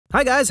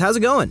Hi guys, how's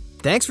it going?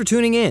 Thanks for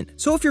tuning in.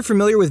 So if you're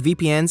familiar with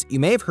VPNs, you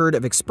may have heard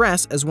of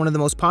Express as one of the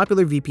most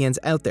popular VPNs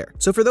out there.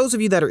 So for those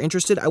of you that are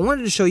interested, I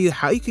wanted to show you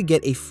how you could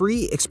get a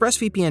free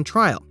ExpressVPN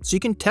trial so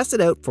you can test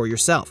it out for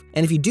yourself.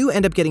 And if you do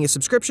end up getting a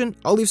subscription,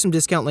 I'll leave some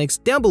discount links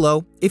down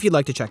below if you'd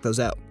like to check those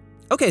out.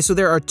 Okay, so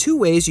there are two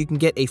ways you can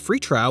get a free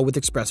trial with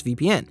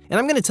ExpressVPN, and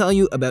I'm going to tell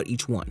you about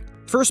each one.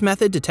 First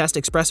method to test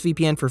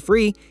ExpressVPN for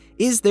free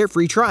is their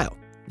free trial.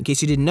 In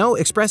case you didn't know,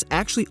 Express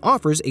actually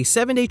offers a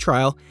 7-day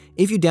trial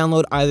if you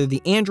download either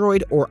the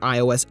Android or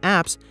iOS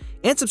apps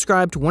and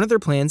subscribe to one of their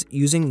plans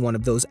using one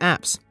of those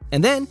apps.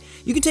 And then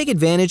you can take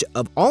advantage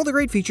of all the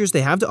great features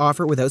they have to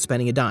offer without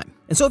spending a dime.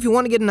 And so if you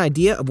want to get an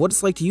idea of what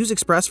it's like to use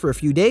Express for a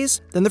few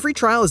days, then the free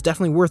trial is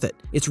definitely worth it.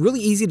 It's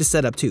really easy to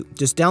set up too.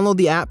 Just download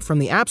the app from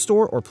the App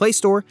Store or Play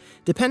Store,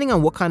 depending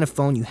on what kind of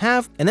phone you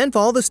have, and then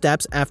follow the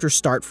steps after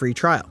start free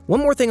trial.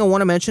 One more thing I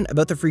want to mention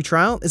about the free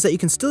trial is that you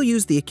can still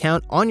use the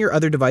account on your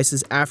other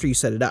devices after you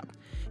set it up.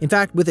 In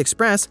fact, with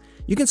Express,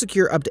 you can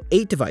secure up to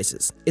 8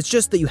 devices. It's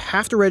just that you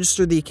have to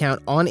register the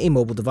account on a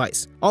mobile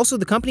device. Also,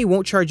 the company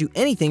won't charge you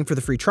anything for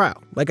the free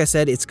trial. Like I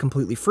said, it's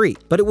completely free,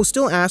 but it will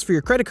still ask for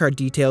your credit card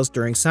details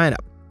during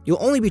sign-up. You'll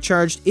only be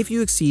charged if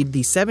you exceed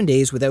the 7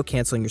 days without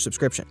canceling your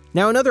subscription.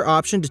 Now, another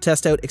option to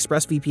test out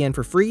ExpressVPN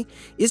for free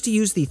is to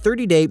use the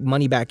 30-day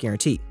money-back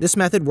guarantee. This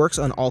method works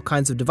on all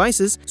kinds of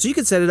devices, so you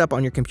can set it up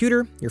on your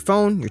computer, your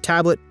phone, your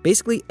tablet,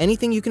 basically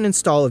anything you can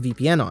install a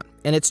VPN on,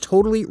 and it's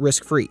totally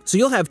risk-free. So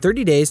you'll have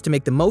 30 days to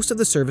make the most of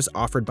the service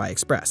offered by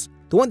Express.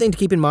 The one thing to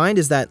keep in mind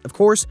is that, of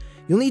course,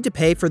 you'll need to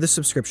pay for the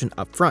subscription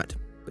up front.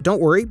 But don't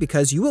worry,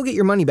 because you will get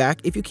your money back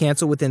if you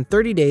cancel within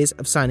 30 days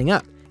of signing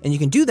up. And you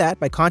can do that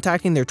by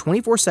contacting their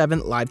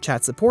 24/7 live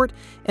chat support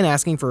and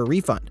asking for a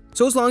refund.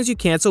 So as long as you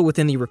cancel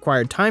within the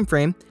required time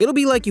frame, it'll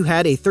be like you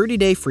had a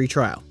 30-day free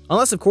trial.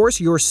 Unless, of course,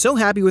 you're so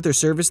happy with their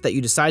service that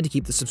you decide to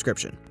keep the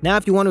subscription. Now,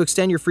 if you want to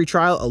extend your free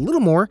trial a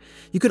little more,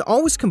 you could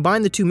always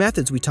combine the two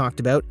methods we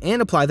talked about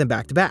and apply them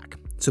back to back.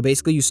 So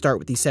basically, you start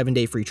with the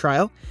 7-day free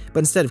trial, but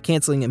instead of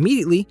canceling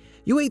immediately,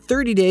 you wait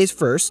 30 days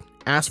first,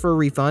 ask for a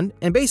refund,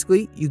 and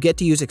basically, you get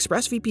to use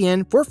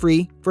ExpressVPN for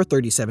free for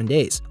 37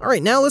 days.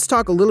 Alright, now let's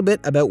talk a little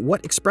bit about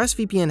what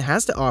ExpressVPN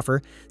has to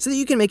offer so that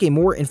you can make a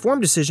more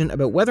informed decision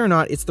about whether or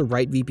not it's the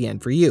right VPN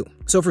for you.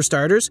 So for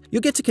starters,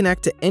 you'll get to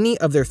connect to any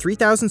of their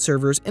 3,000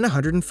 servers in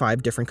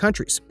 105 different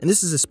countries. And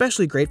this is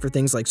especially great for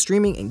things like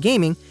streaming and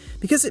gaming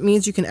because it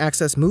means you can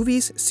access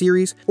movies,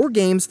 series, or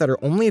games that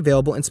are only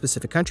available in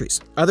specific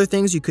countries. Other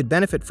things you could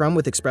benefit from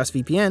with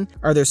ExpressVPN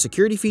are their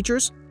security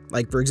features,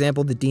 like for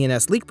example the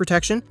DNS leak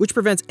protection, which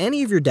prevents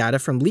any of your data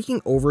from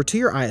leaking over to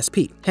your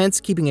ISP,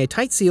 hence keeping a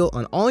tight seal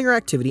on all your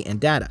activity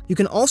and data. You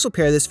can also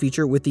pair this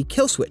feature with the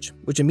kill switch,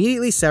 which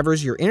immediately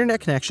severs your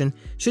internet connection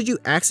should you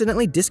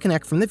accidentally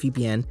disconnect from the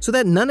VPN so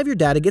that none of your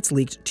data gets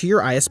leaked to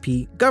your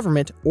ISP,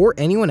 government, or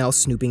anyone else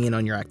snooping in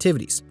on your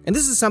activities. And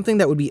this is something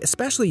that would be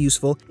especially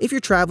useful if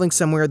you're traveling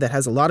somewhere that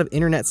has a lot of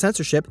internet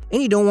censorship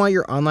and you don't want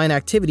your online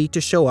activity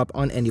to show up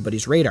on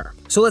anybody's radar.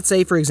 So let's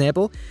say, for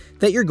example,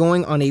 that you're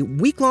going on a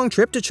week-long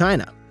trip to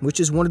China, which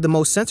is one of the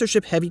most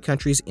censorship-heavy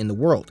countries in the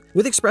world.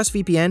 With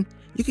ExpressVPN,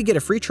 you could get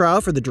a free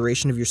trial for the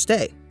duration of your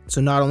stay. So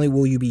not only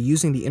will you be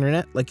using the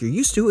internet like you're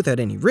used to without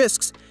any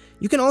risks,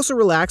 you can also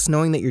relax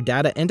knowing that your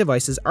data and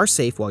devices are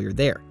safe while you're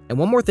there. And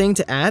one more thing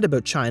to add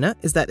about China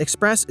is that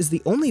Express is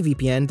the only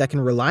VPN that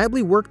can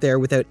reliably work there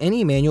without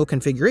any manual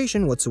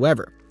configuration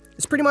whatsoever.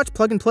 It's pretty much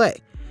plug and play.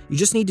 You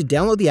just need to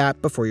download the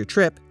app before your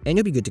trip, and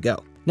you'll be good to go.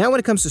 Now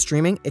when it comes to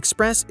streaming,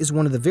 Express is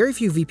one of the very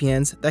few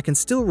VPNs that can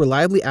still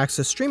reliably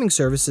access streaming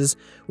services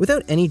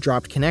without any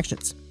dropped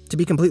connections. To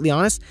be completely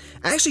honest,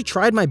 I actually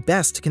tried my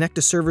best to connect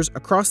to servers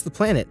across the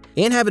planet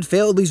and have it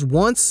fail at least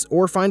once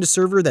or find a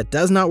server that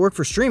does not work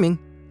for streaming,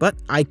 but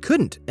I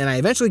couldn't, and I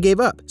eventually gave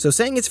up. So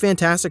saying it's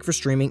fantastic for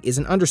streaming is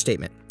an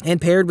understatement.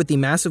 And paired with the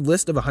massive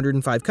list of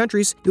 105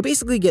 countries, you'll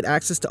basically get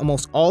access to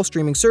almost all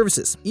streaming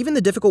services, even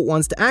the difficult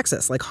ones to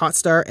access like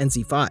Hotstar and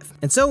Z5.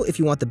 And so if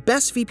you want the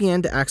best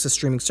VPN to access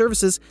streaming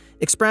services,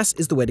 Express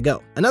is the way to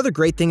go. Another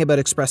great thing about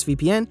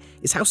ExpressVPN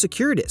is how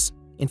secure it is.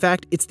 In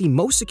fact, it's the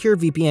most secure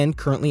VPN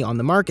currently on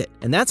the market,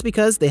 and that's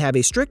because they have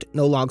a strict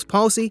no-logs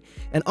policy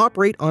and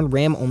operate on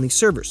RAM-only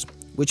servers,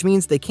 which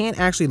means they can't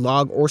actually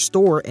log or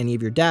store any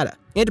of your data.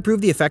 And to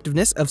prove the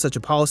effectiveness of such a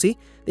policy,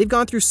 they've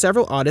gone through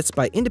several audits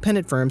by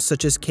independent firms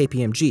such as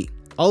KPMG,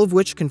 all of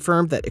which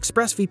confirmed that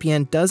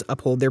ExpressVPN does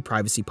uphold their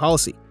privacy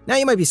policy. Now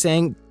you might be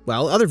saying,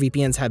 well, other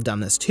VPNs have done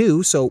this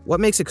too, so what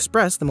makes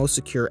Express the most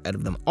secure out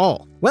of them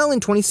all? Well,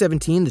 in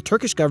 2017, the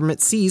Turkish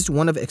government seized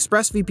one of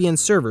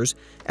ExpressVPN's servers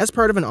as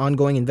part of an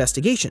ongoing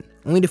investigation,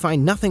 only to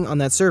find nothing on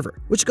that server,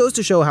 which goes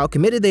to show how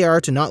committed they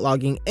are to not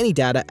logging any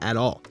data at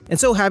all. And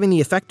so having the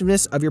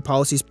effectiveness of your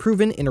policies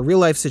proven in a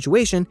real-life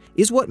situation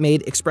is what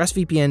made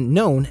ExpressVPN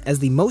known as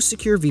the most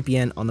secure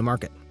VPN on the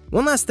market.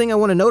 One last thing I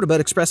want to note about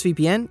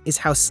ExpressVPN is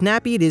how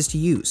snappy it is to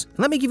use. And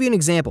let me give you an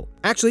example.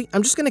 Actually,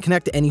 I'm just going to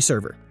connect to any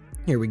server.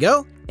 Here we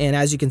go, and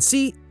as you can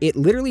see, it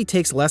literally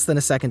takes less than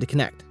a second to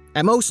connect,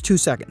 at most 2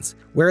 seconds,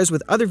 whereas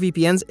with other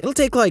VPNs, it'll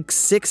take like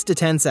 6 to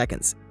 10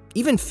 seconds.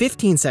 even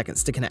 15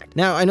 seconds to connect.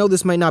 Now, I know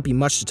this might not be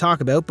much to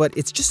talk about, but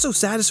it's just so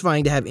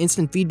satisfying to have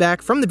instant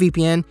feedback from the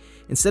VPN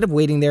instead of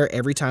waiting there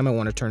every time I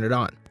want to turn it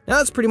on. Now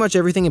that's pretty much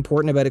everything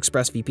important about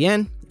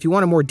ExpressVPN. If you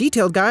want a more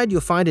detailed guide,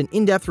 you'll find an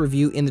in-depth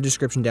review in the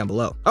description down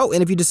below. Oh,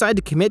 and if you decide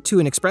to commit to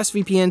an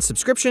ExpressVPN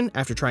subscription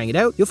after trying it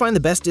out, you'll find the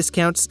best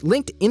discounts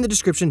linked in the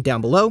description down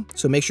below,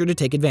 so make sure to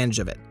take advantage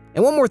of it.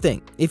 And one more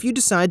thing, if you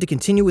decide to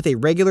continue with a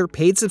regular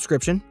paid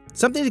subscription,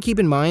 something to keep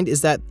in mind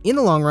is that in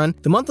the long run,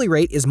 the monthly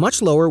rate is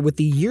much lower with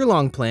the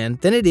year-long plan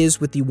than it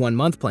is with the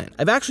 1-month plan.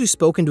 I've actually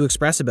spoken to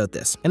Express about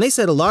this, and they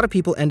said a lot of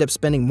people end up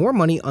spending more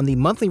money on the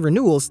monthly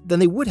renewals than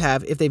they would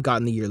have if they've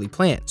gotten the yearly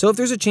plan. So if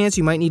there's a chance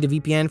you might need a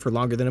VPN for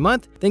longer than a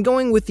month, then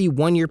going with the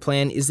 1-year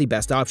plan is the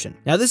best option.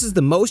 Now this is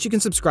the most you can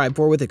subscribe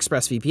for with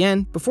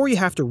ExpressVPN before you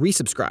have to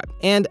resubscribe.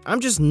 And I'm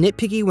just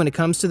nitpicky when it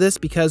comes to this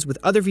because with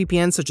other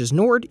VPNs such as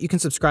Nord, you can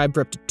subscribe for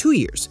up to 2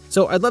 years.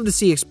 So I'd love to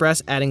see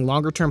Express adding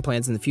longer-term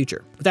plans in the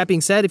future. With that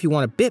being said, if you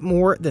want a bit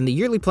more than the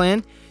yearly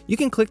plan, you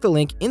can click the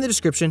link in the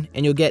description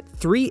and you'll get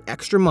 3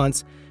 extra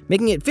months,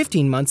 making it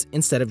 15 months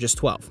instead of just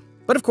 12.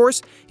 But of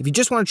course, if you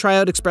just want to try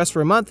out Express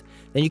for a month,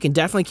 then you can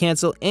definitely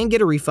cancel and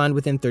get a refund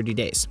within 30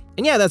 days.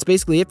 And yeah, that's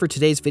basically it for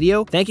today's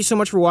video. Thank you so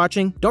much for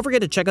watching. Don't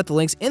forget to check out the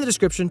links in the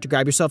description to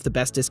grab yourself the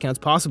best discounts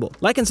possible.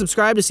 Like and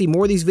subscribe to see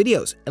more of these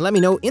videos, and let me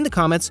know in the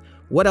comments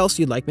what else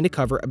you'd like me to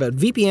cover about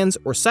VPNs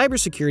or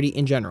cybersecurity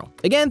in general.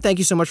 Again, thank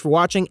you so much for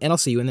watching, and I'll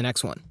see you in the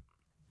next one.